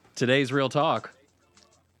Today's Real Talk.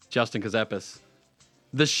 Justin Kazepis.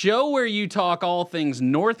 The show where you talk all things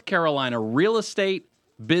North Carolina real estate,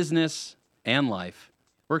 business, and life.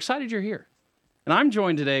 We're excited you're here. And I'm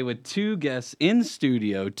joined today with two guests in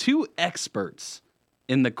studio, two experts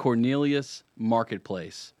in the Cornelius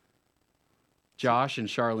marketplace. Josh and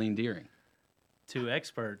Charlene Deering. Two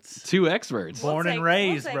experts. Two experts. Born and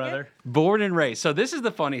raised, brother. Born and raised. So this is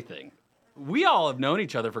the funny thing. We all have known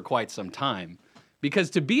each other for quite some time.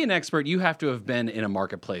 Because to be an expert, you have to have been in a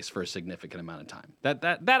marketplace for a significant amount of time.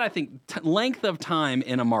 That I think length of time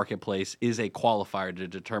in a marketplace is a qualifier to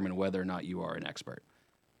determine whether or not you are an expert.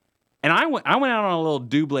 And I went out on a little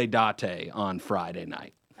double date on Friday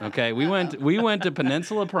night. Okay, we went to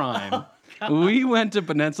Peninsula Prime. We went to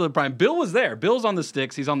Peninsula Prime. Bill was there. Bill's on the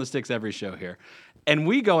sticks. He's on the sticks every show here. And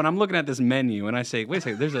we go, and I'm looking at this menu, and I say, wait a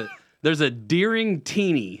second, there's a Deering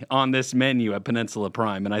Teeny on this menu at Peninsula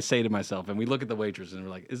Prime. And I say to myself, and we look at the waitress, and we're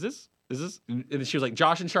like, is this? And she was like,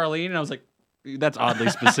 Josh and Charlene. And I was like, that's oddly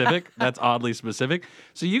specific. That's oddly specific.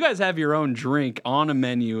 So you guys have your own drink on a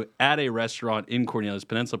menu at a restaurant in Cornelius,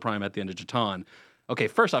 Peninsula Prime at the end of Chaton. Okay,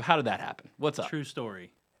 first off, how did that happen? What's up? True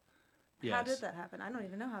story. Yes. How did that happen? I don't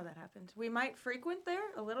even know how that happened. We might frequent there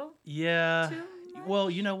a little. Yeah. Too much? Well,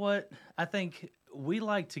 you know what? I think we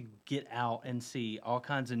like to get out and see all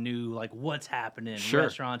kinds of new, like, what's happening in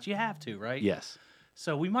restaurants. You have to, right? Yes.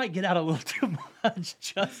 So we might get out a little too much.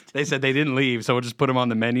 They said they didn't leave, so we'll just put them on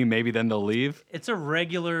the menu. Maybe then they'll leave. It's a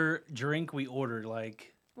regular drink we ordered,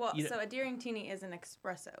 like. Well, so a Deering Teeny is an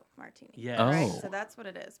espresso martini. Yeah. Right? Oh. So that's what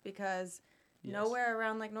it is, because nowhere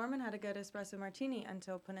around Lake Norman had a good espresso martini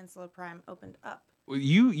until Peninsula Prime opened up.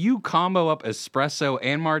 You combo up espresso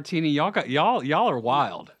and martini. Y'all are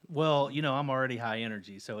wild. Well, I'm already high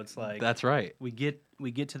energy, so it's like. That's right. We get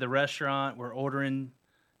to the restaurant, we're ordering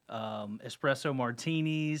espresso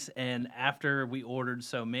martinis, and after we ordered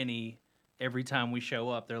so many, every time we show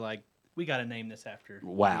up, they're like, we got to name this after.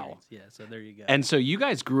 Wow. Yeah, so there you go. And so you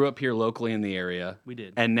guys grew up here locally in the area. We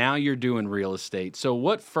did. And now you're doing real estate. So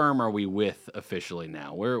what firm are we with officially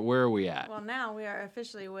now? Where are we at? Well, now we are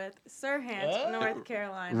officially with Sirhant, North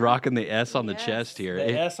Carolina. Rocking the S on the Yes. chest here.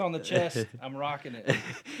 The S on the chest, I'm rocking it.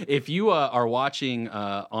 If you are watching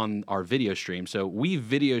on our video stream, so we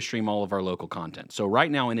video stream all of our local content. So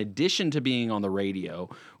right now, in addition to being on the radio,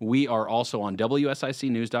 we are also on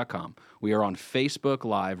WSICnews.com. We are on Facebook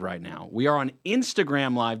Live right now. We are on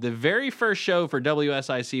Instagram Live, the very first show for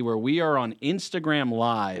WSIC where we are on Instagram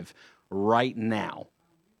Live right now.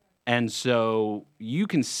 And so you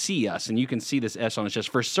can see us, and you can see this S on its chest.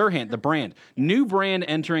 For Sirhant, the brand, new brand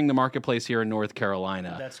entering the marketplace here in North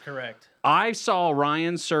Carolina. That's correct. I saw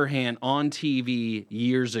Ryan Sirhant on TV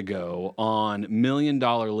years ago on $1 Million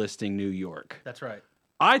Listing New York. That's right.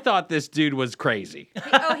 I thought this dude was crazy.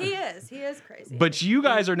 He is. He is crazy. But you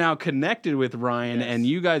guys are now connected with Ryan, Yes. and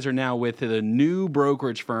you guys are now with the new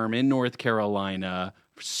brokerage firm in North Carolina,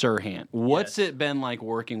 Sirhant. What's Yes. it been like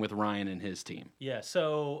working with Ryan and his team? Yeah,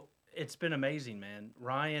 so it's been amazing, man.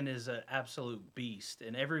 Ryan is an absolute beast,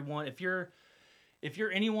 and everyone, if you're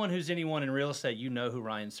anyone who's anyone in real estate, you know who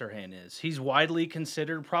Ryan Sirhant is. He's widely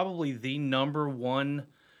considered probably the number one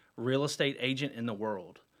real estate agent in the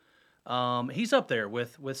world. He's up there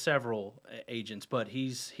with several agents, but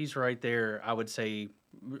he's right there. I would say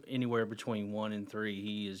anywhere between 1 and 3.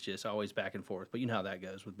 He is just always back and forth. But you know how that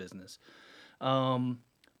goes with business.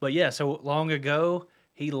 But yeah, so long ago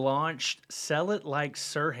he launched Sell It Like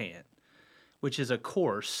Sirhant, which is a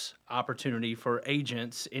course opportunity for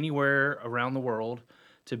agents anywhere around the world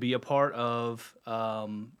to be a part of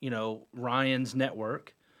Ryan's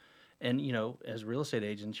network. And, as real estate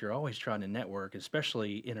agents, you're always trying to network,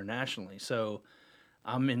 especially internationally. So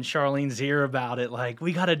I'm in Charlene's ear about it, like,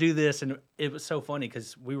 we got to do this. And it was so funny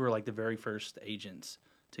because we were like the very first agents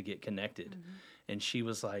to get connected. Mm-hmm. And she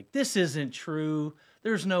was like, this isn't true.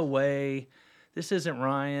 There's no way. This isn't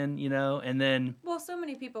Ryan, and then... Well, so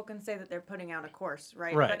many people can say that they're putting out a course,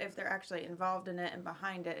 right? Right. But if they're actually involved in it and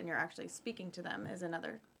behind it and you're actually speaking to them is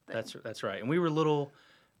another thing. That's right. And we were a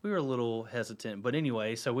little hesitant. But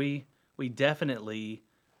anyway, so we definitely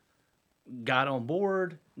got on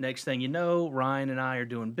board. Next thing you know, Ryan and I are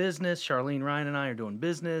doing business. Ryan and I are doing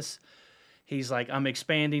business. He's like, I'm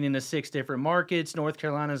expanding into 6 different markets. North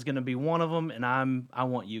Carolina is going to be one of them, and I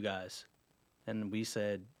want you guys. And we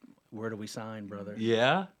said, where do we sign, brother?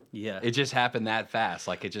 Yeah? Yeah. It just happened that fast.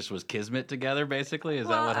 Like, it just was kismet together, basically? Is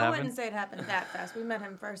that what happened? I wouldn't say it happened that fast. We met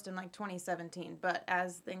him first in, 2017. But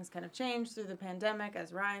as things kind of changed through the pandemic,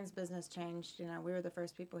 as Ryan's business changed, we were the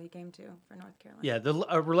first people he came to for North Carolina. Yeah,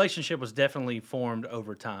 the relationship was definitely formed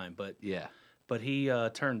over time. But yeah. But he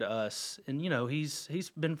turned to us, and,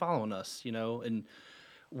 he's been following us, and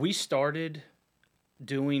we started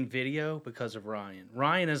doing video because of Ryan.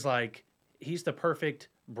 Ryan is like, he's the perfect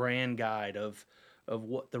brand guide of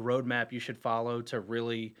what the roadmap you should follow to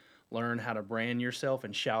really learn how to brand yourself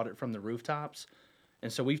and shout it from the rooftops.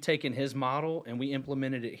 And so we've taken his model and we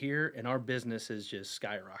implemented it here, and our business has just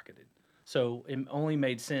skyrocketed. So it only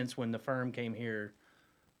made sense when the firm came here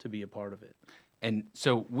to be a part of it. And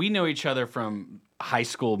so we know each other from high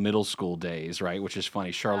school, middle school days, right? Which is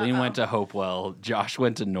funny. Charlene went to Hopewell. Josh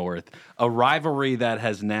went to North. A rivalry that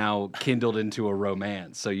has now kindled into a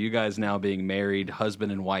romance. So you guys now being married,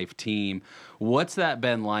 husband and wife team. What's that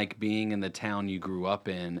been like being in the town you grew up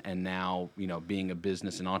in and now, you know, being a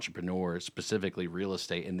business and entrepreneur, specifically real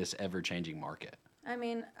estate in this ever-changing market? I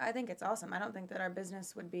mean, I think it's awesome. I don't think that our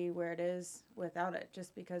business would be where it is without it,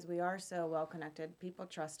 just because we are so well connected. People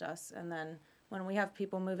trust us. And then when we have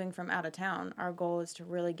people moving from out of town, our goal is to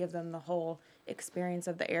really give them the whole experience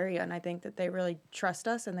of the area. And I think that they really trust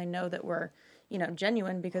us and they know that we're, you know,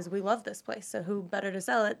 genuine because we love this place. So who better to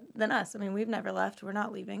sell it than us? I mean, we've never left. We're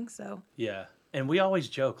not leaving. So Yeah. And we always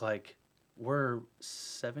joke, like, we're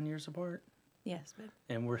 7 years apart. yes, babe.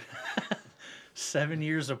 And we're 7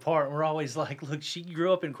 years apart. We're always like, look, she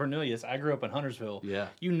grew up in Cornelius. I grew up in Huntersville. Yeah.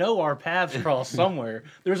 You know our paths cross somewhere.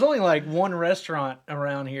 There's only like one restaurant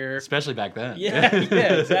around here. Especially back then. Yeah,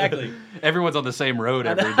 yeah, exactly. Everyone's on the same road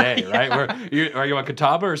every day, right? Are you on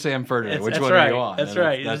Catawba or Sam Ferdinand? Which That's one right. are you on? That's And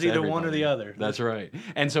right. It's either one or the other. That's right.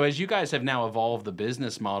 And so as you guys have now evolved the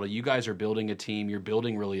business model, you guys are building a team. You're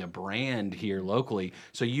building really a brand here locally.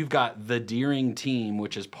 So you've got the Deering team,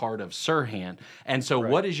 which is part of Serhant. And so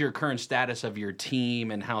what is your current status of your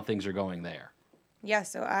team and how things are going there? Yeah,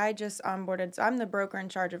 so I just onboarded. So I'm the broker in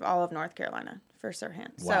charge of all of North Carolina for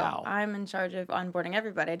Serhant. Wow. So I'm in charge of onboarding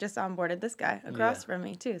everybody. I just onboarded this guy across from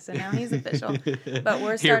me too. So now he's official. But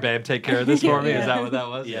we're Here, babe, take care of this for me. Yeah. Is that what that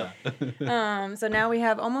was? Yeah. So now we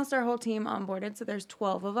have almost our whole team onboarded. So there's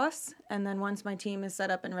 12 of us. And then once my team is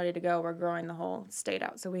set up and ready to go, we're growing the whole state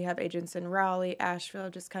out. So we have agents in Raleigh, Asheville,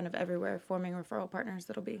 just kind of everywhere, forming referral partners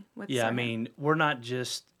that'll be with Yeah, I Serhant. mean, we're not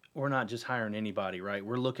just hiring anybody, right?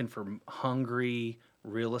 We're looking for hungry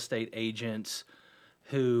real estate agents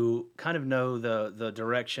who kind of know the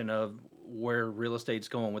direction of where real estate's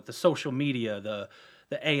going with the social media, the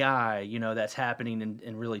AI, you know, that's happening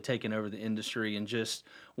and really taking over the industry and just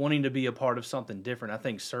wanting to be a part of something different. I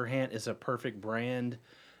think Serhant is a perfect brand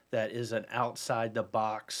that is an outside the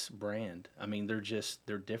box brand. I mean, they're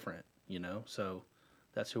different, you know, so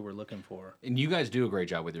that's who we're looking for. And you guys do a great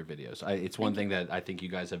job with your videos. It's one thing that I think you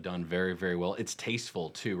guys have done very, very well. It's tasteful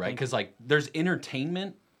too, right? Because like there's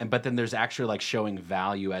entertainment, but then there's actually like showing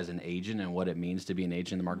value as an agent and what it means to be an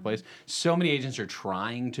agent in the marketplace. So many agents are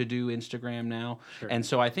trying to do Instagram now, and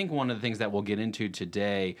so I think one of the things that we'll get into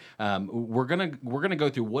today, we're gonna go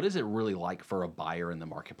through what is it really like for a buyer in the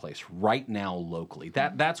marketplace right now locally.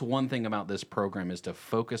 That's one thing about this program is to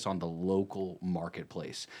focus on the local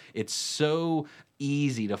marketplace. It's so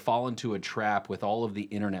easy to fall into a trap with all of the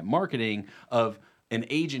internet marketing of an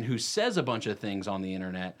agent who says a bunch of things on the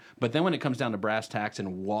internet, but then when it comes down to brass tacks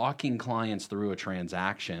and walking clients through a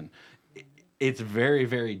transaction, it's very,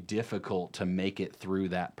 very difficult to make it through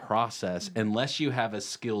that process unless you have a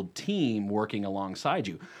skilled team working alongside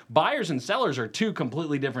you. Buyers and sellers are two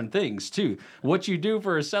completely different things, too. What you do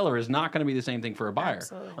for a seller is not going to be the same thing for a buyer.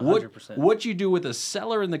 Absolutely. 100%. What you do with a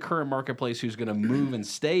seller in the current marketplace who's going to move and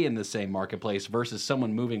stay in the same marketplace versus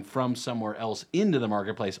someone moving from somewhere else into the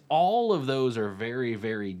marketplace, all of those are very,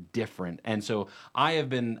 very different. And so I have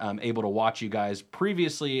been able to watch you guys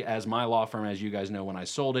previously as my law firm, as you guys know when I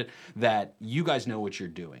sold it, that you guys know what you're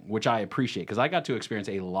doing, which I appreciate because I got to experience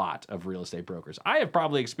a lot of real estate brokers. I have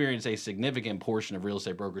probably experienced a significant portion of real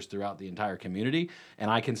estate brokers throughout the entire community,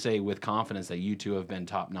 and I can say with confidence that you two have been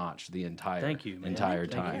top-notch the entire Thank you, man. entire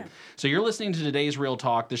Thank time. you. So you're listening to today's Real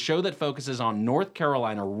Talk, the show that focuses on North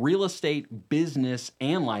Carolina real estate, business,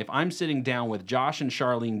 and life. I'm sitting down with Josh and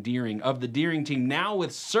Charlene Deering of the Deering team, now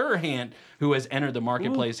with Serhant, who has entered the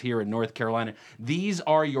marketplace here in North Carolina. These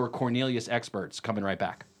are your Cornelius experts. Coming right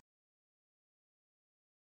back.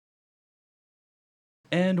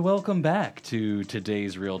 And welcome back to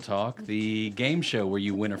today's Real Talk, the game show where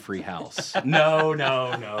you win a free house.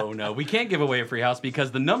 No. We can't give away a free house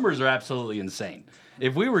because the numbers are absolutely insane.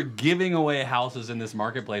 If we were giving away houses in this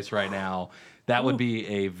marketplace right now, that would be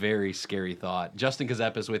a very scary thought. Justin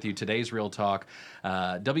Kazep is with you. Today's Real Talk.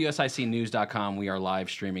 WSICnews.com, we are live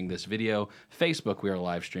streaming this video. Facebook, we are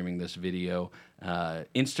live streaming this video.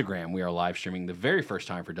 Instagram, we are live streaming the very first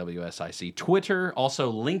time for WSIC. Twitter,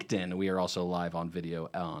 also LinkedIn, we are also live on video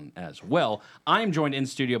on as well. I'm joined in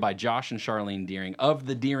studio by Josh and Charlene Deering of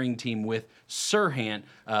the Deering team with Serhant.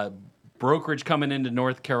 brokerage coming into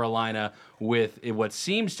North Carolina with what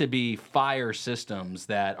seems to be fire systems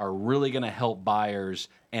that are really going to help buyers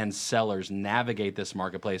and sellers navigate this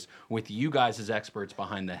marketplace with you guys as experts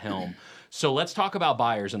behind the helm. So let's talk about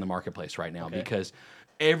buyers in the marketplace right now, because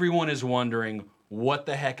everyone is wondering what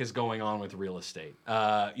the heck is going on with real estate.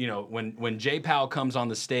 When Jay Powell comes on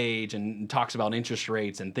the stage and talks about interest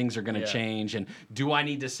rates and things are going to change, and do I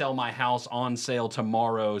need to sell my house on sale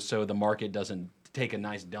tomorrow so the market doesn't take a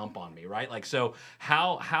nice dump on me, right? Like, so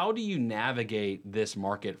how do you navigate this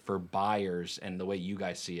market for buyers and the way you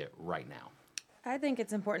guys see it right now? I think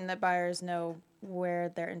it's important that buyers know where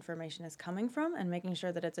their information is coming from and making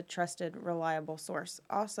sure that it's a trusted, reliable source.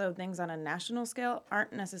 Also, things on a national scale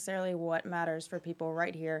aren't necessarily what matters for people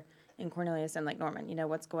right here in Cornelius and Lake Norman. You know,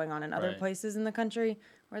 what's going on in other places in the country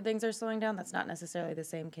where things are slowing down, that's not necessarily the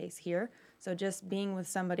same case here. So just being with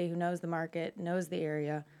somebody who knows the market, knows the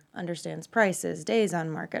area, understands prices, days on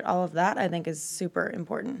market, all of that I think is super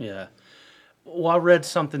important. Yeah. Well, I read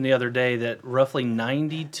something the other day that roughly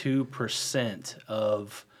 92%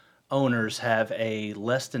 of owners have a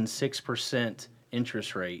less than 6%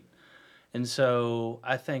 interest rate. And so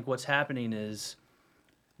I think what's happening is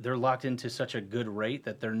they're locked into such a good rate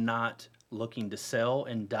that they're not looking to sell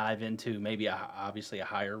and dive into maybe obviously a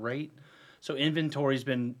higher rate. So inventory's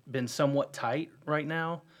been somewhat tight right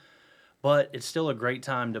now. But it's still a great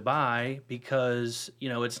time to buy because,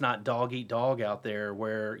 it's not dog eat dog out there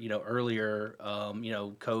where, earlier,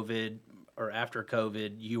 COVID or after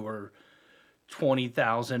COVID, you were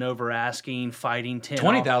 20,000 over asking, fighting 10.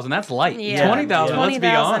 20,000, that's light. Yeah. 20,000, let's be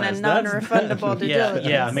honest. And non-refundable due diligence.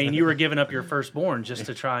 Yeah, I mean, you were giving up your firstborn just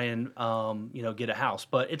to try and, get a house.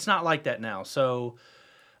 But it's not like that now. So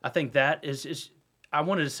I think that is I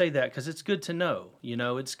wanted to say that because it's good to know.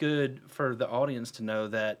 It's good for the audience to know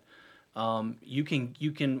that we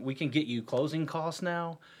can get you closing costs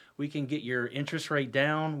now. We can get your interest rate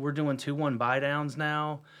down. We're doing 2-1 buy downs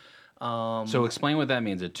now. So explain what that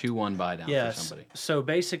means, a 2-1 buy down for somebody. So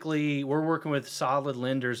basically we're working with solid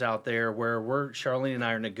lenders out there where Charlene and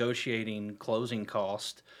I are negotiating closing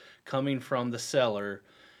cost coming from the seller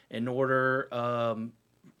in order,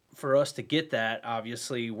 for us to get that.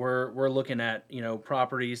 Obviously we're looking at,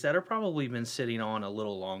 properties that are probably been sitting on a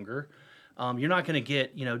little longer. You're not going to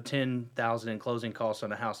get, $10,000 in closing costs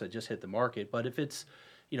on a house that just hit the market. But if it's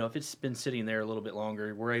been sitting there a little bit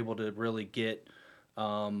longer, we're able to really get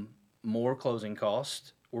more closing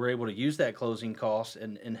costs. We're able to use that closing cost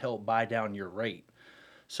and help buy down your rate.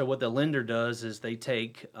 So what the lender does is they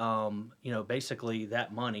take, basically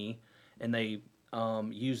that money and they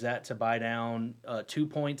use that to buy down 2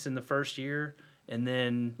 points in the first year and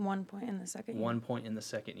then 1 point in the second year. 1 point in the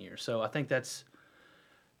second year. So I think that's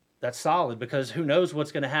solid because who knows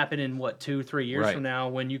what's going to happen in 2-3 years from now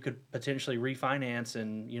when you could potentially refinance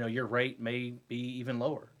and your rate may be even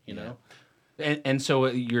lower. You know. And so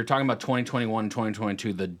you're talking about 2021,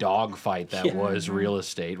 2022, the dogfight that was real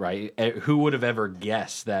estate, right? Who would have ever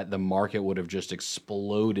guessed that the market would have just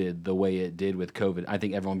exploded the way it did with COVID? I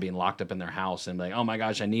think everyone being locked up in their house and like, oh my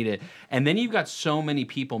gosh, I need it. And then you've got so many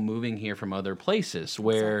people moving here from other places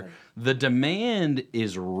where the demand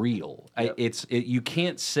is real. Yep. You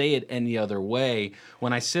can't say it any other way.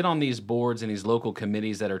 When I sit on these boards and these local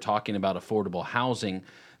committees that are talking about affordable housing,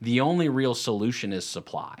 the only real solution is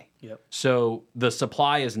supply. Yep. So the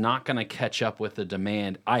supply is not going to catch up with the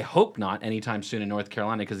demand. I hope not anytime soon in North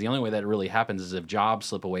Carolina, because the only way that really happens is if jobs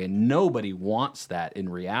slip away, and nobody wants that in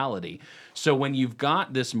reality. So when you've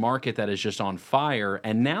got this market that is just on fire,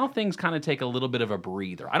 and now things kind of take a little bit of a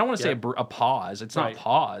breather. I don't want to say a pause. It's not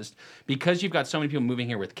paused because you've got so many people moving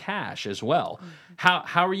here with cash as well. Mm-hmm.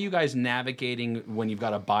 How are you guys navigating when you've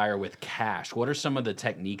got a buyer with cash? What are some of the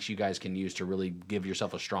techniques you guys can use to really give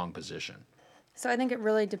yourself a strong position? So I think it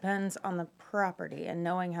really depends on the property and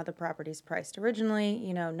knowing how the property's priced originally,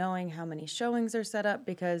 knowing how many showings are set up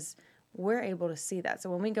because we're able to see that. So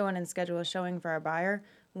when we go in and schedule a showing for our buyer,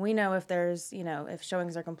 we know if there's, if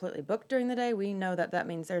showings are completely booked during the day, we know that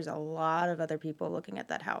means there's a lot of other people looking at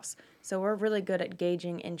that house. So we're really good at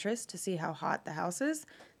gauging interest to see how hot the house is.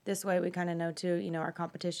 This way we kind of know too, our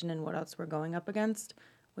competition and what else we're going up against.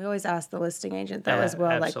 We always ask the listing agent though as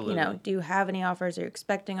well, absolutely. Do you have any offers? Are you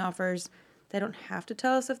expecting offers? They don't have to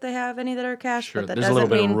tell us if they have any that are cash, sure, but that there's doesn't a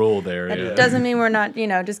little mean, bit of rule there. That doesn't mean we're not,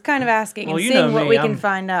 just kind of asking and seeing what we can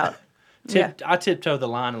find out. I tiptoe the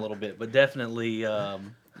line a little bit, but definitely.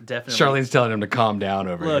 Charlene's telling him to calm down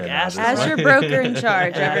over here. Look, as your broker in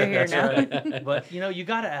charge over here now. Right. But you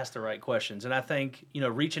got to ask the right questions, and I think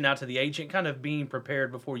reaching out to the agent, kind of being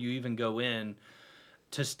prepared before you even go in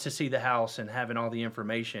to see the house and having all the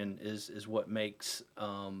information is what makes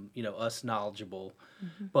us knowledgeable.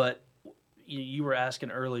 Mm-hmm. But you were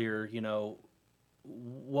asking earlier,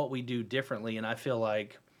 what we do differently, and I feel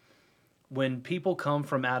like when people come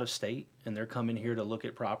from out of state and they're coming here to look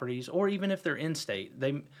at properties, or even if they're in state,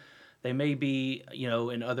 they may be,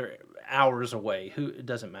 in other hours away. It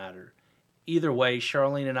doesn't matter. Either way,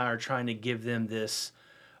 Charlene and I are trying to give them this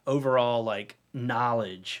overall like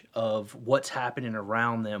knowledge of what's happening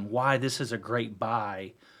around them, why this is a great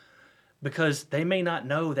buy, because they may not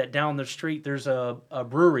know that down the street there's a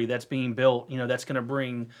brewery that's being built, that's going to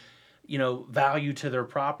bring, value to their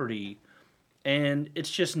property. And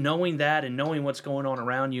it's just knowing that and knowing what's going on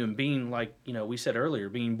around you and being like, we said earlier,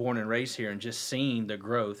 being born and raised here and just seeing the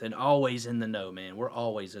growth and always in the know, man. We're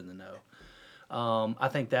always in the know. I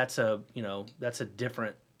think that's a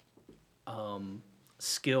different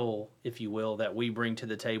skill, if you will, that we bring to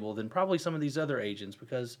the table than probably some of these other agents,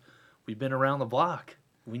 because we've been around the block.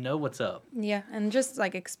 We know what's up. Yeah, and just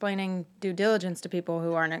like explaining due diligence to people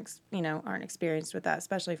who aren't experienced with that,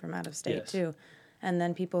 especially from out of state Yes. too. And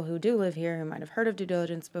then people who do live here who might have heard of due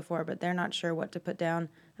diligence before, but they're not sure what to put down.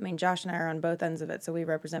 I mean, Josh and I are on both ends of it, so we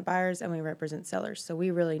represent buyers and we represent sellers. So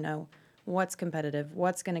we really know what's competitive,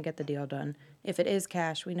 what's going to get the deal done. If it is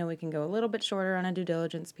cash, we know we can go a little bit shorter on a due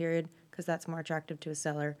diligence period because that's more attractive to a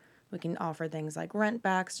seller. We can offer things like rent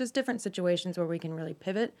backs, just different situations where we can really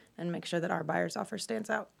pivot and make sure that our buyer's offer stands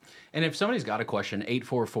out. And if somebody's got a question,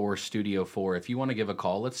 844-STUDIO-4, if you want to give a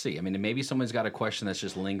call, let's see. I mean, maybe someone's got a question that's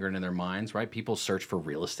just lingering in their minds, right? People search for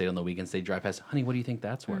real estate on the weekends. They drive past, honey, what do you think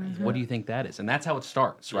that's worth? Mm-hmm. What do you think that is? And that's how it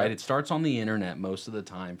starts, right? Yep. It starts on the internet most of the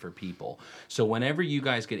time for people. So whenever you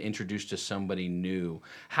guys get introduced to somebody new,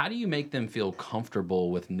 how do you make them feel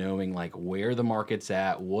comfortable with knowing like where the market's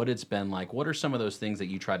at, what it's been like? What are some of those things that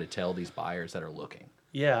you try to tell these buyers that are looking?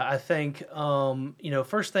 Yeah, I think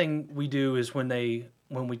first thing we do is when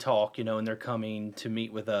we talk, and they're coming to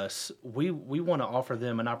meet with us, we want to offer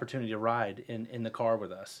them an opportunity to ride in the car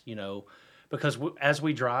with us, because as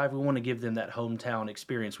we drive, we want to give them that hometown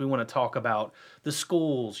experience. We want to talk about the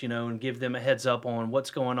schools, and give them a heads up on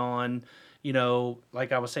what's going on,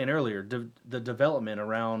 like I was saying earlier, the development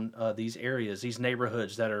around these areas, these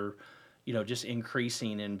neighborhoods that are, just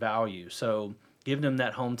increasing in value. So giving them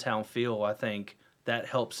that hometown feel, I think that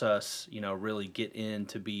helps us, really get in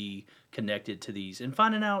to be connected to these and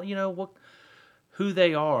finding out, who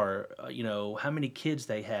they are, how many kids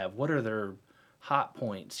they have, what are their hot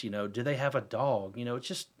points, do they have a dog? It's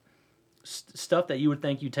just stuff that you would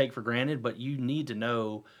think you take for granted, but you need to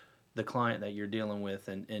know the client that you're dealing with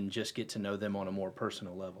and just get to know them on a more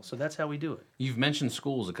personal level. So that's how we do it. You've mentioned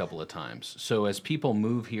schools a couple of times. So as people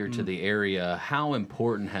move here to the area, how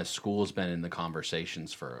important has schools been in the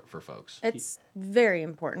conversations for folks? It's very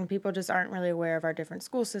important. People just aren't really aware of our different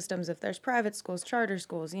school systems. If there's private schools, charter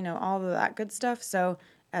schools, all of that good stuff. So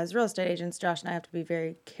as real estate agents, Josh and I have to be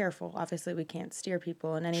very careful. Obviously, we can't steer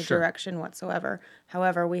people in any direction whatsoever.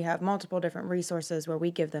 However, we have multiple different resources where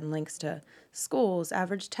we give them links to schools,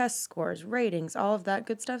 average test scores, ratings, all of that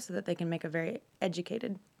good stuff so that they can make a very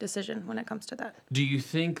educated decision when it comes to that. Do you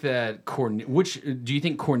think that do you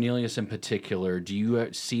think Cornelius in particular, do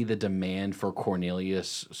you see the demand for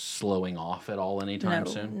Cornelius slowing off at all anytime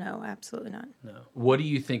soon? No, absolutely not. No. What do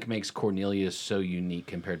you think makes Cornelius so unique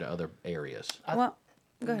compared to other areas? Well,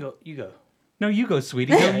 go ahead. You go. No, you go,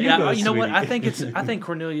 sweetie. You know what? I think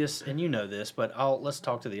Cornelius, and you know this, but let's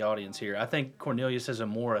talk to the audience here. I think Cornelius is a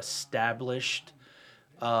more established,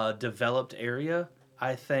 developed area.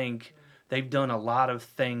 I think they've done a lot of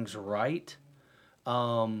things right.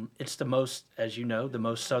 It's the most, as you know, the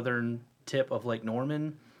most southern tip of Lake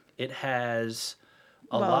Norman. It has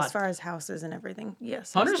a lot. As far as houses and everything,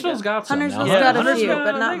 yes. Huntersville's got some. Huntersville's now. got a few,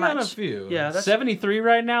 but not they got much. a few. Yeah, 73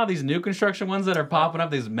 right now. These new construction ones that are popping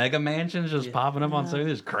up, these mega mansions just popping up on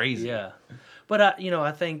Sunday. It's crazy. Yeah, but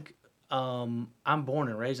I think I'm born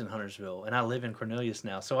and raised in Huntersville, and I live in Cornelius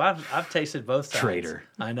now, so I've tasted both sides. Traitor.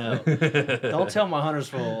 I know. Don't tell my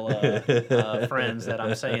Huntersville friends that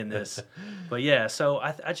I'm saying this, but yeah. So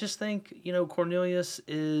I just think Cornelius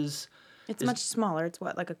is. It's much smaller. It's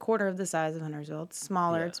like a quarter of the size of Huntersville. It's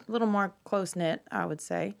smaller. Yeah. It's a little more close-knit, I would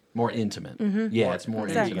say. More intimate. It's more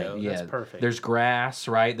Exactly. intimate. That's Yeah, perfect. There's grass,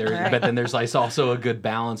 right? But then there's like also a good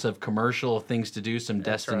balance of commercial things to do, some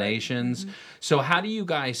destinations. So how do you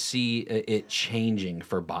guys see it changing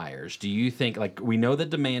for buyers? Do you think, like, we know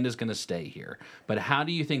that demand is going to stay here, but how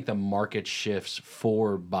do you think the market shifts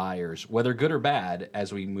for buyers, whether good or bad,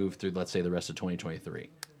 as we move through, let's say, the rest of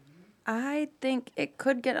 2023? I think it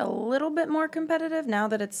could get a little bit more competitive now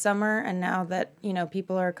that it's summer and now that,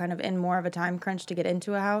 people are kind of in more of a time crunch to get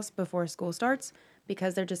into a house before school starts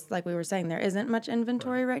because they're just, like we were saying, there isn't much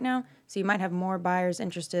inventory right now. So you might have more buyers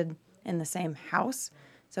interested in the same house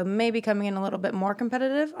So maybe coming in a little bit more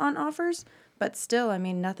competitive on offers, but still, I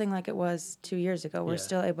mean, nothing like it was 2 years ago. We're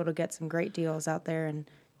still able to get some great deals out there. And,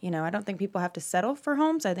 I don't think people have to settle for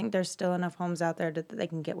homes. I think there's still enough homes out there that they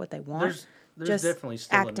can get what they want. There's Just definitely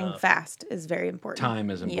still acting enough. fast is very important. Time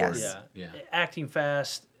is important. Yes. Yeah. Acting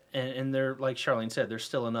fast, and there, like Charlene said, there's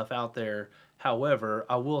still enough out there. However,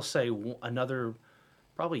 I will say another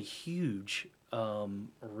probably huge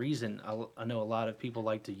reason I know a lot of people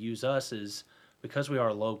like to use us is because we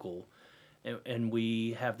are local, and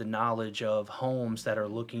we have the knowledge of homes that are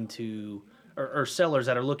looking to, or sellers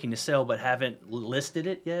that are looking to sell but haven't listed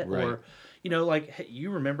it yet, Right. or like, hey, you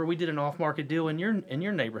remember we did an off-market deal in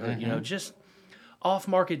your neighborhood. Just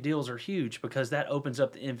off-market deals are huge because that opens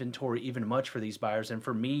up the inventory even much for these buyers. And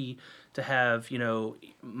for me to have,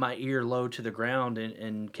 my ear low to the ground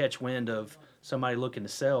and catch wind of somebody looking to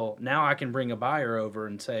sell, now I can bring a buyer over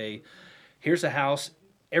and say, here's a house,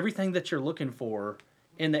 everything that you're looking for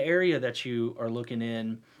in the area that you are looking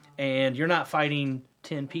in, and you're not fighting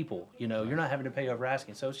 10 people, you're not having to pay over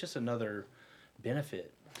asking. So it's just another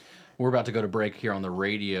benefit. We're about to go to break here on the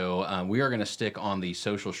radio. We are going to stick on the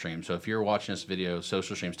social stream. So if you're watching this video,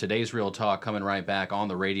 social streams, today's Real Talk coming right back on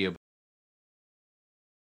the radio.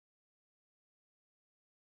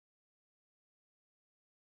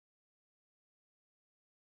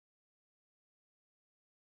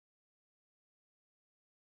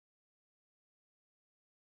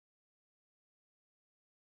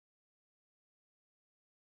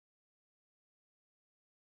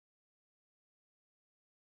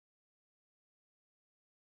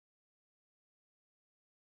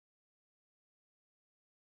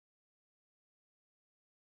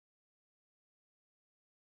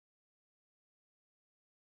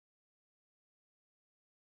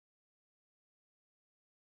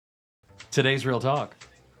 Today's Real Talk.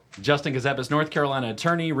 Justin Gazepis, North Carolina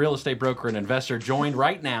attorney, real estate broker, and investor, joined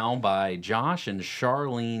right now by Josh and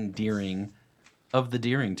Charlene Deering of the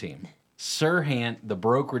Deering team. Serhant, the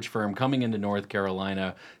brokerage firm coming into North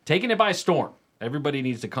Carolina, taking it by storm. Everybody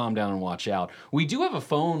needs to calm down and watch out. We do have a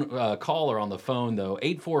phone caller on the phone, though,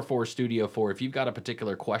 844-STUDIO-4, if you've got a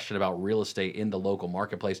particular question about real estate in the local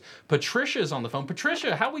marketplace. Patricia's on the phone.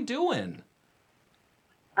 Patricia, how we doing?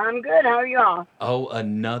 I'm good. How are y'all? Oh,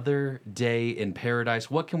 another day in paradise.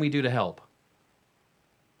 What can we do to help?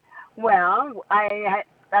 Well, I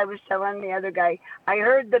was telling the other guy, I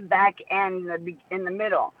heard the back end in the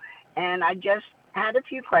middle, and I just had a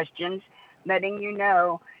few questions letting you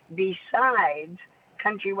know, besides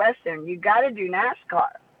Country Western, you got to do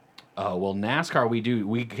NASCAR. Well, NASCAR,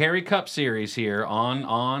 we carry Cup Series here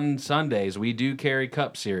on Sundays. We do carry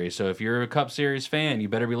Cup Series. So if you're a Cup Series fan, you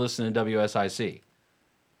better be listening to WSIC.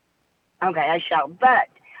 Okay, I shall. But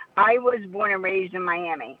I was born and raised in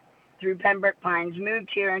Miami through Pembroke Pines,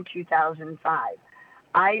 moved here in 2005.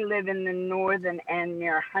 I live in the northern end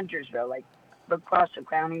near Huntersville, like across the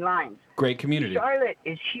county lines. Great community. Charlotte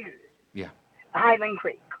is huge. Yeah. Highland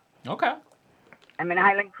Creek. Okay. I mean,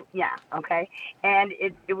 okay. And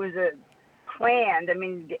it was a planned,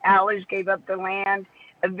 the Allers gave up the land,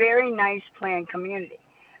 a very nice planned community.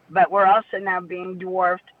 But we're also now being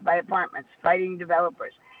dwarfed by apartments, fighting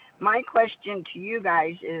developers. My question to you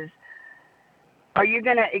guys is, are you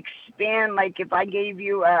going to expand, like if I gave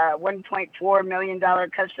you a $1.4 million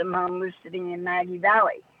custom home listed in Maggie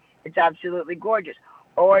Valley? It's absolutely gorgeous.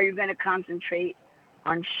 Or are you going to concentrate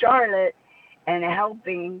on Charlotte and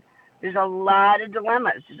helping? There's a lot of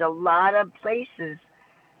dilemmas. There's a lot of places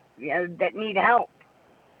that need help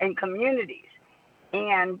and communities.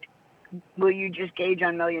 And will you just gauge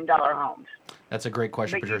on $1 million homes? That's a great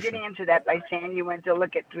question, but Patricia. You did answer that by saying you went to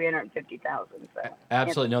look at 350,000. So.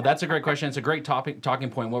 Absolutely. No, that's a great question. It's a great talking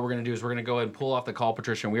point. What we're going to do is we're going to go ahead and pull off the call,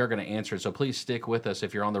 Patricia, and we are going to answer it. So please stick with us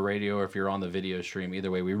if you're on the radio or if you're on the video stream. Either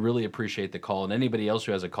way, we really appreciate the call. And anybody else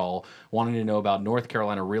who has a call wanting to know about North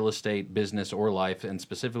Carolina real estate, business, or life, and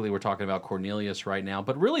specifically we're talking about Cornelius right now,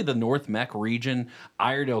 but really the North Mech region,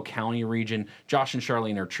 Iredell County region. Josh and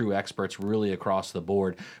Charlene are true experts really across the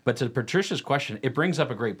board. But to Patricia's question, it brings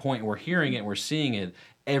up a great point. We're hearing it and we're seeing it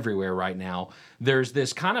everywhere right now. There's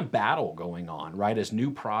this kind of battle going on, right? As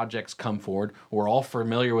new projects come forward, we're all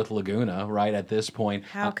familiar with Laguna, right? At this point,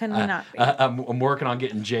 How can we not be? I'm working on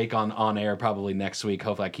getting Jake on air probably next week.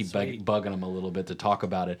 Hopefully, I keep bugging him a little bit to talk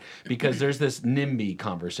about it because there's this NIMBY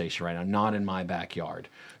conversation right now, not in my backyard,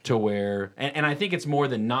 to where, and I think it's more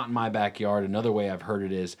than not in my backyard. Another way I've heard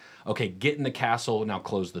it is, okay, get in the castle, now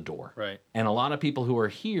close the door. Right. And a lot of people who are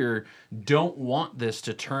here don't want this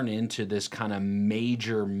to turn into this kind of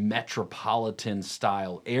major metropolitan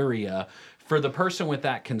style area. For the person with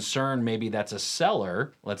that concern, maybe that's a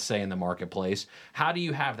seller, let's say in the marketplace, how do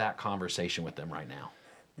you have that conversation with them right now?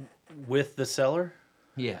 with the seller,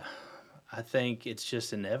 Yeah. I think it's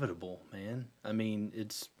just inevitable, man. I mean,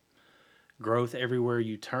 it's growth everywhere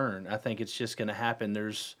you turn. I think it's just going to happen.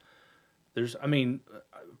 I mean,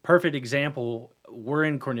 perfect example. We're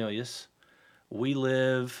in Cornelius. We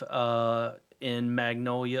live in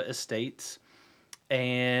Magnolia Estates,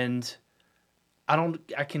 and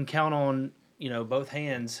I can count on, both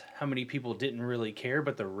hands how many people didn't really care,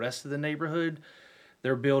 but the rest of the neighborhood,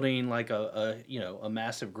 they're building like a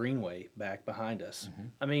massive greenway back behind us.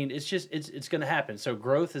 I mean, it's just it's going to happen. So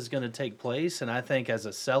growth is going to take place, and I think as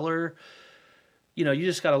a seller, you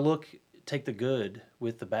just got to take the good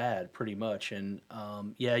with the bad, pretty much. And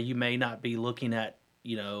yeah, you may not be looking at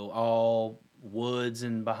all woods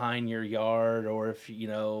and behind your yard, or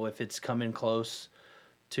if it's coming close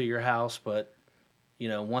to your house, but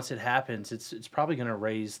once it happens, it's probably going to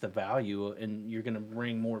raise the value, and you're going to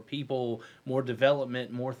bring more people, more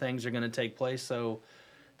development, more things are going to take place. So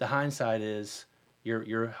the hindsight is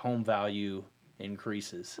your home value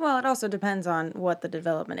increases. Well, it also depends on what the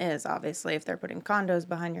development is, obviously. If they're putting condos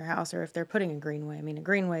behind your house or if they're putting a greenway. I mean, a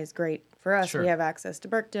greenway is great for us. Sure. We have access to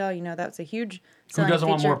Birkdale. That's a huge Who selling doesn't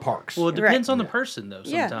want feature. more parks? Well, it depends on the person, though,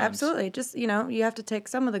 sometimes. Yeah, absolutely. Just, you have to take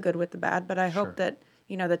some of the good with the bad, but I hope that,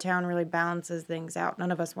 the town really balances things out.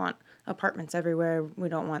 None of us want apartments everywhere. We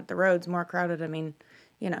don't want the roads more crowded. I mean,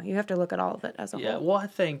 you have to look at all of it as a Yeah, whole. well, I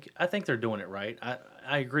think they're doing it right.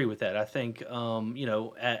 I agree with that. I think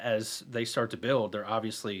as they start to build, they're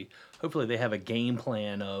hopefully they have a game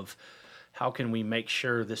plan of how can we make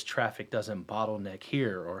sure this traffic doesn't bottleneck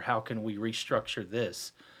here, or how can we restructure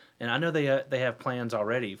this. And I know they have plans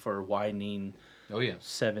already for widening. Oh, yeah.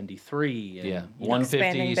 73. And, Yeah. you know, 150,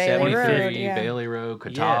 Expanding Bailey 750, Road, yeah. Bailey Road,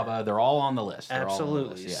 Catawba. Yeah. They're all on the list. They're all on the Absolutely.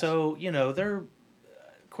 list, yes. So, they're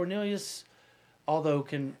Cornelius, although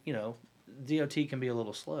DOT can be a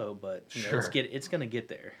little slow, but Sure. it's going to get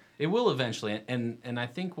there. It will eventually, and I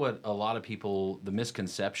think what a lot of people, the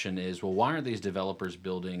misconception is, well, why aren't these developers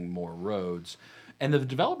building more roads? And the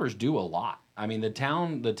developers do a lot. I mean, the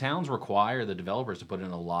towns require the developers to put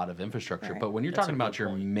in a lot of infrastructure. Right. But when you're That's talking a about good your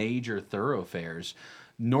point. major thoroughfares,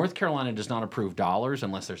 North Carolina does not approve dollars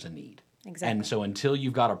unless there's a need. Exactly. And so until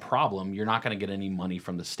you've got a problem, you're not going to get any money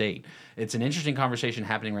from the state. It's an interesting conversation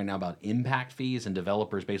happening right now about impact fees and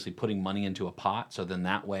developers basically putting money into a pot, so then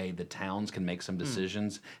that way the towns can make some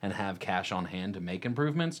decisions and have cash on hand to make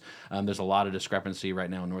improvements. There's a lot of discrepancy right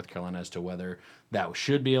now in North Carolina as to whether that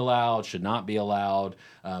should be allowed, should not be allowed.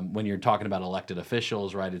 When you're talking about elected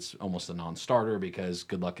officials, right, it's almost a non-starter because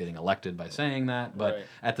good luck getting elected by saying that. But Right.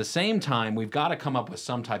 at the same time, we've got to come up with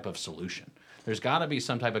some type of solution. There's got to be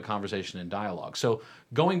some type of conversation and dialogue. So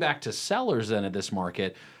going back to sellers then at this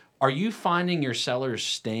market, are you finding your sellers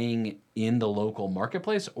staying in the local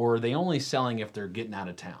marketplace, or are they only selling if they're getting out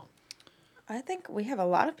of town? I think we have a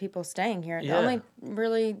lot of people staying here. Yeah. The only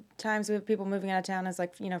really times we have people moving out of town is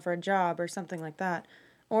like, for a job or something like that.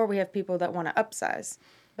 Or we have people that want to upsize,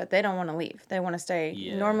 but they don't want to leave. They want to stay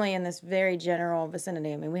Yeah. normally in this very general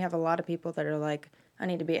vicinity. I mean, we have a lot of people that are like, I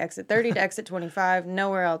need to be exit 30 to exit 25,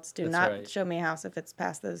 nowhere else. Do That's not right. show me a house if it's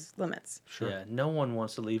past those limits. Yeah, no one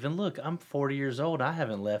wants to leave. And look, I'm 40 years old. I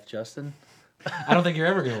haven't left, Justin. I don't think you're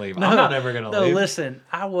ever going to leave. I'm not ever going to No, leave. listen,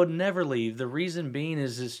 I would never leave. The reason being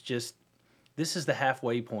is this is the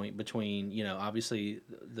halfway point between, obviously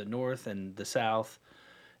the north and the south.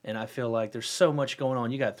 And I feel like there's so much going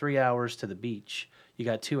on. You got 3 hours to the beach. You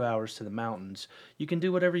got 2 hours to the mountains. You can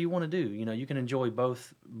do whatever you want to do. You can enjoy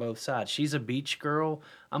both sides. She's a beach girl.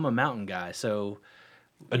 I'm a mountain guy. So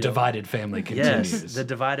A divided family continues. yes, the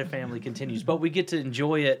divided family continues. But we get to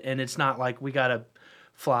enjoy it, and it's not like we got to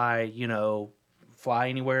fly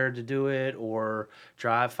anywhere to do it or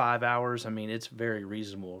drive 5 hours. I mean, it's very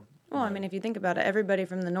reasonable. Well, I mean, if you think about it, everybody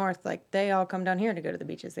from the north, like, they all come down here to go to the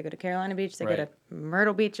beaches. They go to Carolina Beach. They go to Right.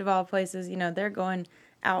 Myrtle Beach, of all places. They're going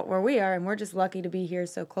out where we are, and we're just lucky to be here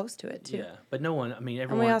so close to it, too. Yeah, but no one. I mean, And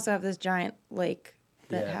everyone. we also have this giant lake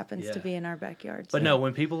that Yeah, happens to yeah. be in our backyard. But so- no,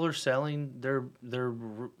 when people are selling, they're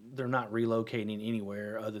not relocating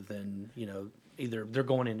anywhere other than either they're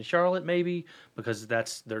going into Charlotte maybe because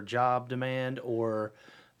that's their job demand, or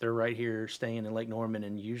they're right here staying in Lake Norman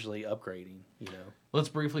and usually upgrading. Let's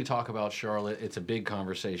briefly talk about Charlotte. It's a big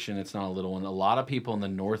conversation. It's not a little one. A lot of people in the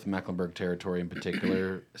North Mecklenburg territory in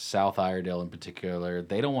particular, South Iredale in particular,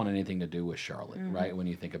 they don't want anything to do with Charlotte, right? When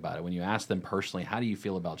you think about it. When you ask them personally, how do you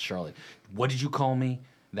feel about Charlotte? What did you call me?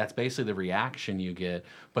 That's basically the reaction you get.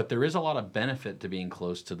 But there is a lot of benefit to being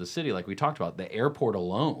close to the city. Like we talked about, the airport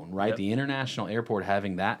alone, right? Yep. The international airport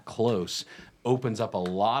having that close opens up a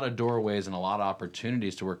lot of doorways and a lot of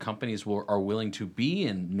opportunities to where companies are willing to be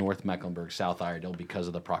in North Mecklenburg, South Iredale because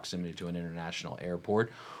of the proximity to an international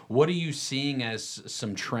airport. What are you seeing as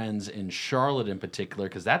some trends in Charlotte in particular?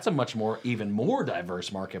 Because that's a even more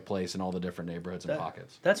diverse marketplace in all the different neighborhoods and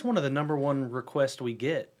pockets. That's one of the number one requests we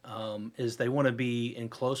get is they want to be in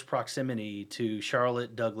close proximity to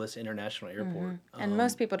Charlotte Douglas International Airport. And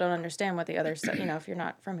most people don't understand what the other stuff, if you're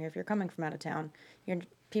not from here, if you're coming from out of town,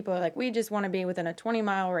 people are like, we just want to be within a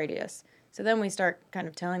 20-mile radius. So then we start kind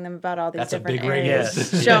of telling them about all these different areas,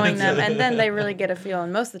 radius. showing them, and then they really get a feel.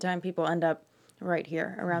 And most of the time, people end up right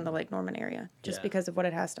here around the Lake Norman area just because of what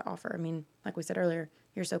it has to offer. I mean, like we said earlier,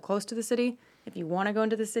 you're so close to the city. If you want to go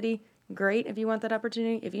into the city, great if you want that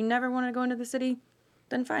opportunity. If you never want to go into the city,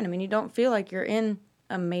 then fine. I mean, you don't feel like you're in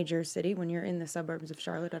a major city when you're in the suburbs of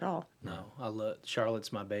Charlotte at all. No,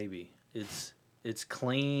 Charlotte's my baby. It's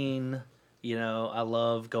clean. I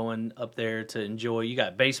love going up there to enjoy. You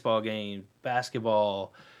got baseball game,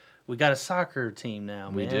 basketball. We got a soccer team now,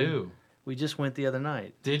 man. We do. We just went the other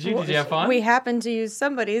night. Did you? Did you have fun? We happened to use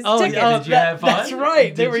somebody's Oh, ticket. yeah. Did you have fun? That's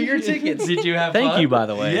right. They were you- your tickets. Did you have fun? Thank you, by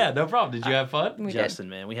the way. Yeah, no problem. Did you have fun? We did. Justin,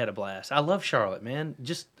 man, we had a blast. I love Charlotte, man.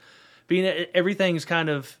 Just everything's kind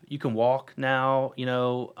of, you can walk now. The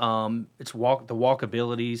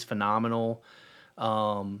walkability's phenomenal.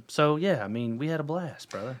 So yeah, I mean, we had a blast,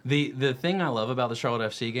 brother. The thing I love about the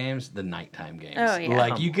Charlotte FC games, the nighttime games. Oh, yeah.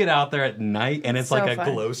 Like you get out there at night and it's So like a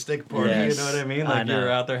fun. glow stick party, Yes. you know what I mean? I Like know.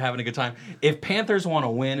 you're out there having a good time. If Panthers want to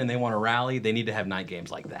win and they want to rally, they need to have night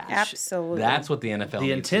games like that. Absolutely. That's what the NFL The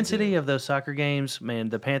needs intensity to do. of those soccer games, man,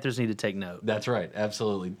 the Panthers need to take note. That's right,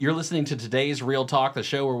 absolutely. You're listening to today's Real Talk, the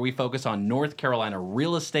show where we focus on North Carolina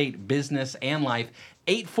real estate, business, and life.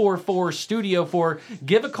 844-STUDIO-4.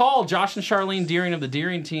 Give a call. Josh and Charlene Deering of the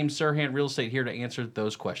Deering team, Serhant Real Estate, here to answer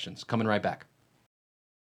those questions. Coming right back.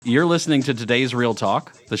 You're listening to today's Real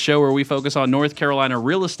Talk, the show where we focus on North Carolina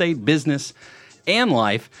real estate, business, and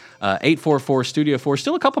life. 844-STUDIO-4.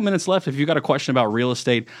 Still a couple minutes left if you've got a question about real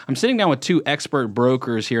estate. I'm sitting down with two expert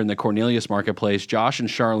brokers here in the Cornelius Marketplace, Josh and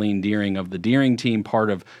Charlene Deering of the Deering team,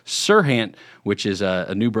 part of Serhant, which is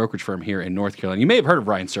a new brokerage firm here in North Carolina. You may have heard of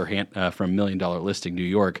Ryan Serhant from $1 Million Listing New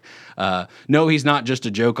York. No, he's not just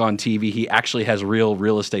a joke on TV. He actually has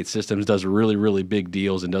real estate systems, does really, really big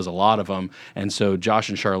deals, and does a lot of them. And so Josh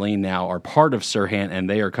and Charlene now are part of Serhant, and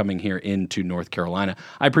they are coming here into North Carolina.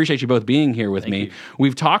 I appreciate you both being here with me. you.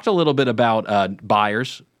 We've talked a little bit about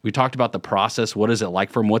buyers. We talked about the process. What is it like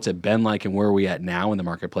for them? What's it been like, and where are we at now in the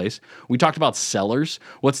marketplace? We talked about sellers.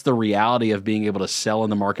 What's the reality of being able to sell in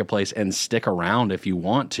the marketplace and stick around if you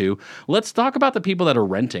want to? Let's talk about the people that are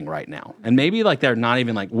renting right now. And maybe like they're not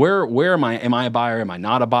even like, where am I? Am I a buyer? Am I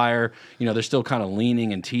not a buyer? They're still kind of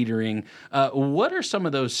leaning and teetering. What are some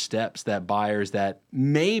of those steps that buyers that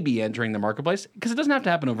may be entering the marketplace? Because it doesn't have to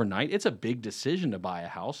happen overnight. It's a big decision to buy a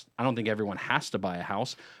house. I don't think everyone has to buy a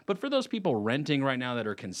house. But for those people renting right now that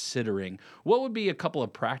are considering, what would be a couple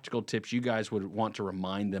of practical tips you guys would want to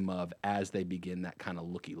remind them of as they begin that kind of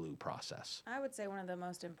looky-loo process? I would say one of the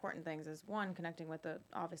most important things is, one, connecting with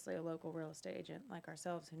obviously a local real estate agent like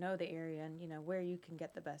ourselves who know the area and where you can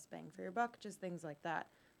get the best bang for your buck, just things like that.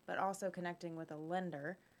 But also connecting with a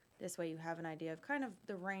lender. This way you have an idea of kind of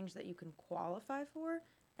the range that you can qualify for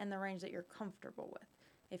and the range that you're comfortable with.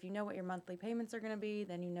 If you know what your monthly payments are going to be,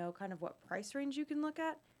 then you know kind of what price range you can look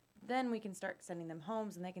at. Then we can start sending them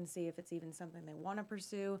homes and they can see if it's even something they want to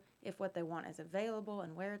pursue, if what they want is available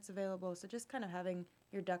and where it's available. So just kind of having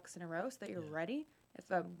your ducks in a row so that you're ready.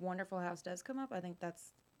 If a wonderful house does come up, I think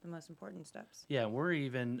that's the most important steps. Yeah, we're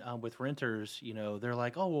even with renters, they're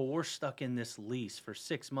like, oh, well, we're stuck in this lease for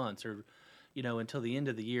 6 months or, until the end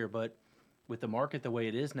of the year. But with the market the way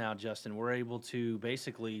it is now, Justin, we're able to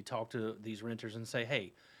basically talk to these renters and say,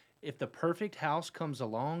 hey, if the perfect house comes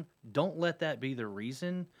along, don't let that be the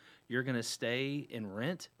reason you're going to stay and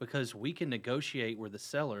rent, because we can negotiate where the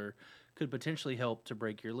seller could potentially help to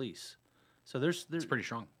break your lease. So there's It's pretty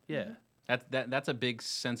strong. yeah. That's a big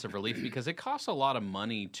sense of relief because it costs a lot of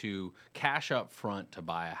money to cash up front to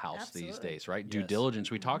buy a house these Absolutely. days, right? Due Yes.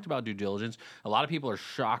 diligence. We talked about due diligence. A lot of people are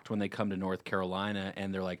shocked when they come to North Carolina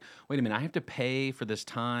and they're like, wait a minute, I have to pay for this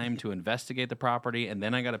time to investigate the property and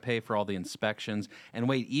then I got to pay for all the inspections. And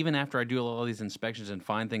wait, even after I do all these inspections and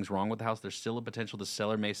find things wrong with the house, there's still a potential the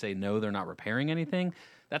seller may say, no, they're not repairing anything.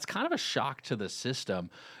 That's kind of a shock to the system.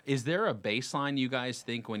 Is there a baseline you guys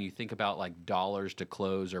think when you think about like dollars to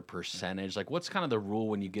close or percentage? Like what's kind of the rule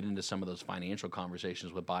when you get into some of those financial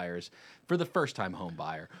conversations with buyers for the first time home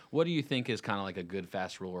buyer? What do you think is kind of like a good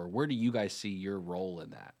fast rule, or where do you guys see your role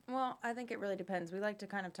in that? Well, I think it really depends. We like to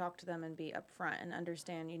kind of talk to them and be upfront and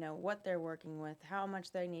understand, what they're working with, how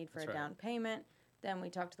much they need for That's a right. down payment. Then we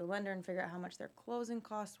talk to the lender and figure out how much their closing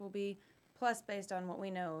costs will be. plus based on what we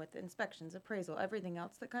know with inspections, appraisal, everything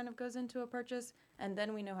else that kind of goes into a purchase, and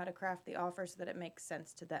then we know how to craft the offer so that it makes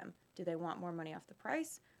sense to them. Do they want more money off the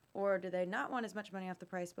price, or do they not want as much money off the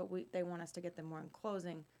price, but they want us to get them more in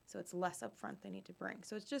closing, so it's less upfront they need to bring.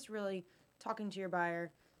 So it's just really talking to your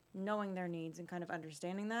buyer, knowing their needs, and kind of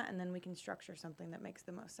understanding that, and then we can structure something that makes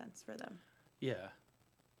the most sense for them. Yeah,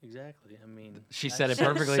 exactly. I mean, She said it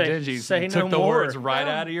perfectly, didn't she? Say Took no the more. words right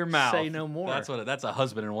out of your mouth. Say no more. That's a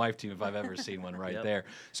husband and wife team if I've ever seen one right Yep. there.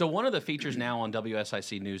 So one of the features now on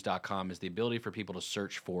WSICnews.com is the ability for people to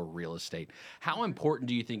search for real estate. How important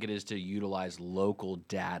do you think it is to utilize local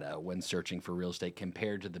data when searching for real estate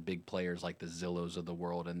compared to the big players like the Zillows of the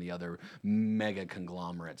world and the other mega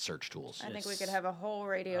conglomerate search tools? I think we could have a whole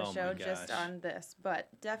radio Oh show my just gosh. on this, but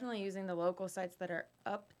definitely using the local sites that are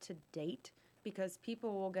up to date, because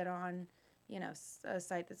people will get on, a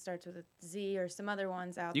site that starts with a Z or some other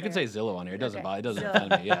ones out You there. can say Zillow on here. It doesn't Okay. bother. It doesn't Zillow.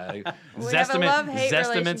 offend me. Yeah, We have a love-hate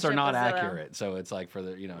Zestimates are relationship not with Zillow. accurate, so it's like for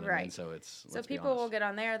the what I mean. Right. So it's So let's be people will honest. get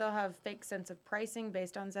on there. They'll have fake sense of pricing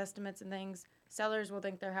based on Zestimates and things. Sellers will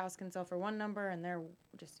think their house can sell for one number, and they're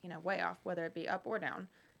just way off, whether it be up or down.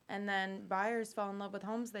 And then buyers fall in love with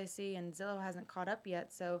homes they see, and Zillow hasn't caught up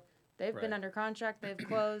yet. So they've been Right. under contract, they've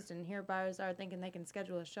closed, and here buyers are thinking they can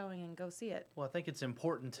schedule a showing and go see it. Well, I think it's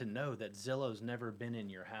important to know that Zillow's never been in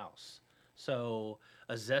your house. So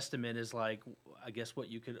a Zestimate is like, I guess, what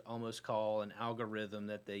you could almost call an algorithm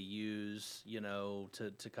that they use,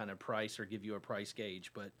 to kind of price or give you a price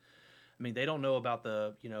gauge. But I mean, they don't know about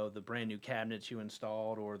the brand new cabinets you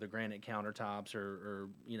installed or the granite countertops or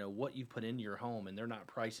what you've put into your home, and they're not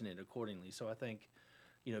pricing it accordingly. So I think,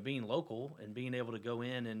 being local and being able to go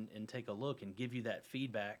in and take a look and give you that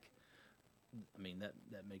feedback, I mean, that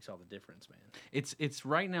makes all the difference, man. It's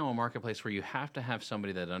right now a marketplace where you have to have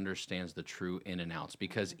somebody that understands the true in and outs,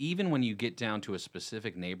 because even when you get down to a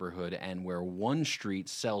specific neighborhood and where one street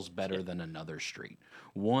sells better than another street,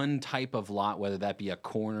 one type of lot, whether that be a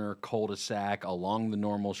corner, cul-de-sac, along the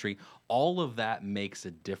normal street, all of that makes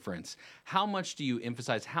a difference. How much do you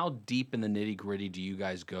emphasize, how deep in the nitty-gritty do you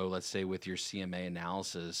guys go, let's say with your CMA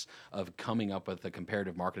analysis of coming up with a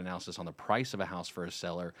comparative market analysis on the price of a house for a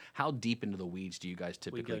seller? How deep into the weeds do you guys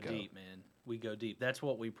typically We go deep, man. We go deep. That's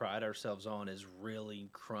what we pride ourselves on, is really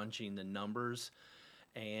crunching the numbers.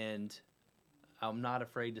 And I'm not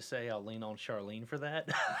afraid to say I'll lean on Charlene for that.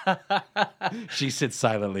 She sits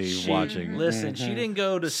silently watching. Listen, she didn't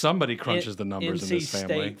go to Somebody crunches the numbers in NC this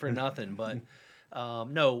family. State for nothing, but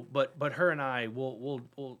no, but her and I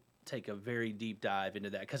will take a very deep dive into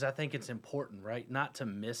that, because I think it's important, right? Not to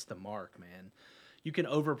miss the mark, man. You can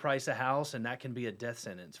overprice a house, and that can be a death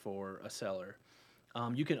sentence for a seller.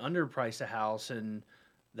 You can underprice a house, and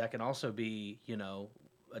that can also be,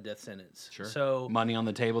 a death sentence. Sure. So Money on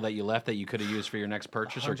the table that you left that you could have used for your next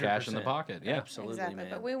purchase or cash in the 100%. pocket. Yeah. Absolutely, Exactly. man.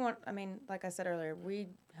 But we want, like I said earlier, we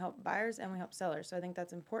help buyers and we help sellers. So I think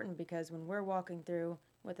that's important, because when we're walking through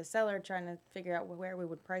with a seller trying to figure out where we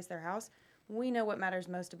would price their house, we know what matters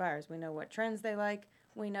most to buyers. We know what trends they like.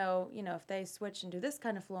 We know, if they switch and do this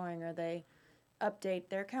kind of flooring, or they update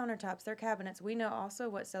their countertops, their cabinets. We know also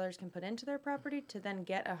what sellers can put into their property to then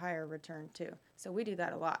get a higher return too. So we do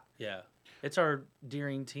that a lot. Yeah. It's our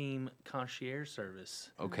Deering Team concierge service.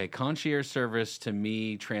 Okay, concierge service to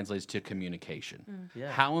me translates to communication.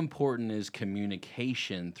 Yeah. How important is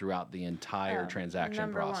communication throughout the entire transaction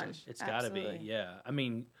number one. process? It's got to be, Absolutely. yeah. I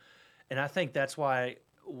mean, and I think that's why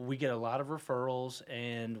we get a lot of referrals,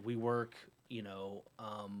 and we work,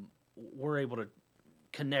 we're able to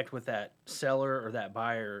connect with that seller or that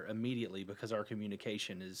buyer immediately, because our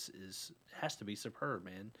communication has to be superb,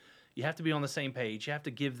 man. You have to be on the same page. You have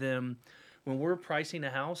to give them, when we're pricing a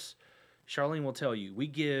house, Charlene will tell you,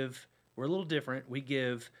 we're a little different. We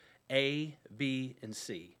give A, B, and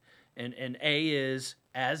C. And A is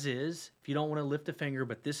as is, if you don't want to lift a finger,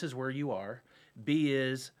 but this is where you are. B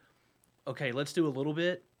is, okay, let's do a little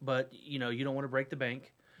bit, but you don't want to break the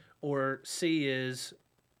bank. Or C is,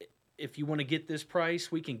 if you want to get this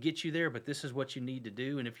price, we can get you there, but this is what you need to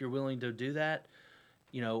do. And if you're willing to do that,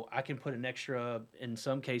 I can put an extra, in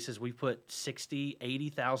some cases, we put $60,000,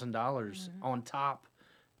 $80,000 on top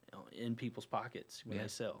in people's pockets when they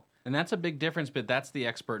sell. And that's a big difference, but that's the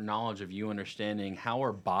expert knowledge of you understanding how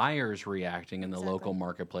are buyers reacting in the local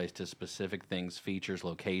marketplace to specific things, features,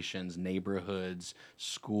 locations, neighborhoods,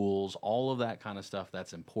 schools, all of that kind of stuff.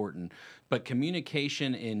 That's important. But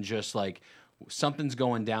communication in just like something's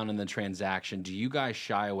going down in the transaction, do you guys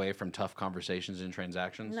shy away from tough conversations in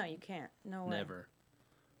transactions? No, you can't. No way. Never.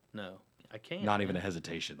 No, I can't. Not even a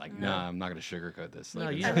hesitation. Like, nah, I'm not going to sugarcoat this. No,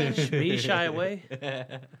 Like, you it's- be shy away.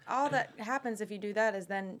 All that happens if you do that is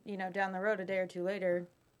then, down the road, a day or two later,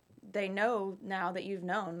 they know now that you've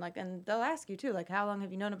known, like, and they'll ask you too, like, how long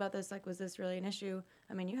have you known about this? Like, was this really an issue?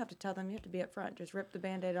 I mean, you have to tell them, you have to be upfront, just rip the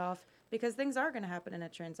Band-Aid off, because things are going to happen in a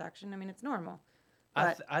transaction. I mean, it's normal.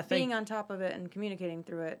 But I think being on top of it and communicating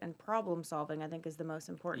through it and problem solving, I think, is the most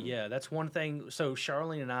important. Yeah, that's one thing. So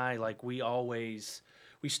Charlene and I, like, we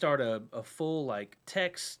start a full, like,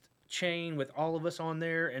 text chain with all of us on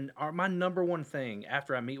there. And my number one thing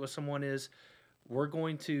after I meet with someone is we're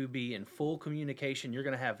going to be in full communication. You're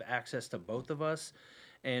going to have access to both of us,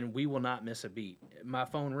 and we will not miss a beat. My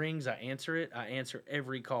phone rings, I answer it. I answer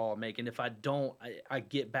every call I make. And if I don't, I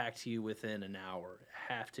get back to you within an hour.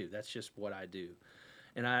 I have to. That's just what I do.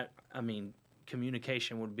 And I mean,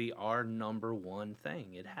 communication would be our number one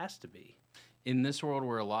thing. It has to be. In this world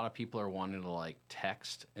where a lot of people are wanting to like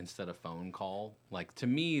text instead of phone call, like to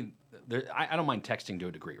me, I don't mind texting to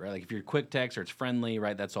a degree, right? Like if you're quick text or it's friendly,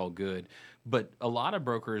 right? That's all good. But a lot of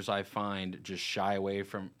brokers I find just shy away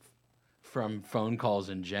from phone calls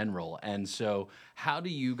in general. And so how do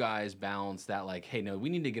you guys balance that? Like, hey, no, we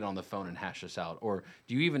need to get on the phone and hash this out. Or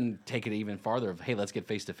do you even take it even farther of, hey, let's get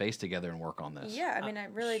face to face together and work on this? Yeah, I mean,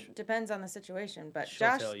 it really depends on the situation. But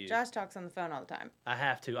She'll tell you. Josh talks on the phone all the time. I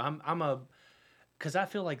have to. Because I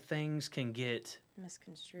feel like things can get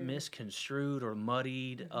misconstrued or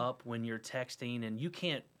muddied up when you're texting, and you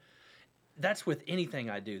can't. That's with anything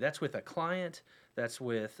I do. That's with a client. That's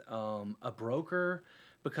with a broker,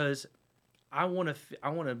 because I want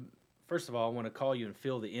to. First of all, I want to call you and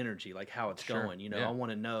feel the energy, like how it's Sure. going. You know, Yeah. I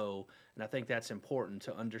want to know, and I think that's important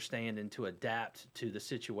to understand and to adapt to the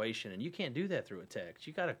situation. And you can't do that through a text.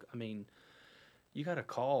 You gotta. I mean. You got to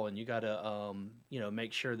call, and you got to,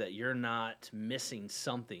 make sure that you're not missing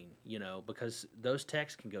something, because those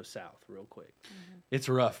texts can go south real quick. It's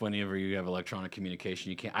rough whenever you have electronic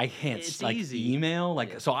communication. I can't It's like easy. email. Like,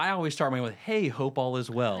 Yeah. so I always start my with, hey, hope all is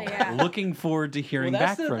well. Yeah. Looking forward to hearing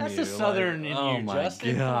back from that's you. the Southern in oh you, my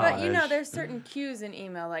Justin. gosh. But there's certain cues in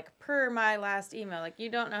email, like per my last email, like you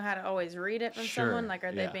don't know how to always read it from Sure, someone. Like,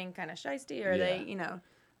 are they yeah. being kind of shisty, or are Yeah. they,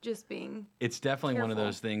 just being? It's definitely one of Careful.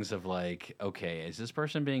 those things of like, okay, is this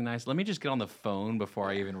person being nice? Let me just get on the phone before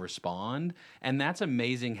I even respond. And that's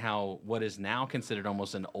amazing how what is now considered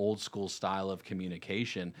almost an old school style of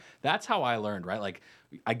communication. That's how I learned, right? Like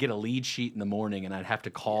I get a lead sheet in the morning and I'd have to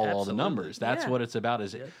call all the Absolutely. numbers. That's Yeah. what it's about.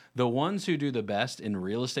 Is Yeah. the ones who do the best in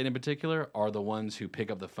real estate in particular are the ones who pick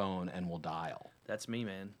up the phone and will dial. That's me,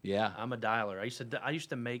 man. Yeah. I'm a dialer. I used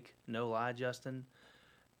to make, no lie, Justin,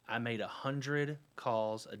 I made 100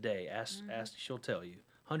 calls a day. Ask, she'll tell you.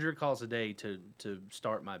 100 calls a day to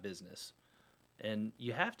start my business. And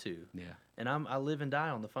you have to. Yeah. And I live and die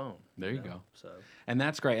on the phone. There you go. So And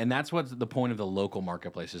that's great. And that's what's the point of the local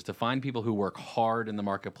marketplace, is to find people who work hard in the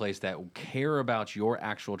marketplace that care about your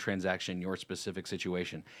actual transaction, your specific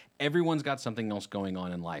situation. Everyone's got something else going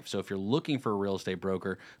on in life. So if you're looking for a real estate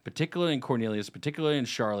broker, particularly in Cornelius, particularly in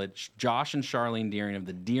Charlotte, Josh and Charlene Deering of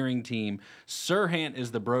the Deering team, Serhant is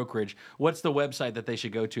the brokerage. What's the website that they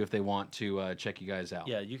should go to if they want to check you guys out?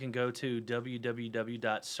 yeah, you can go to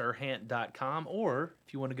www.serhant.com, or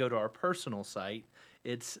if you want to go to our personal site,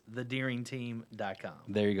 it's thedeeringteam.com.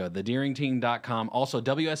 There you go, thedeeringteam.com. Also,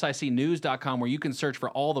 WSICnews.com, where you can search for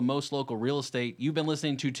all the most local real estate. You've been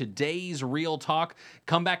listening to today's Real Talk.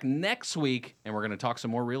 Come back next week, and we're going to talk some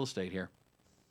more real estate here.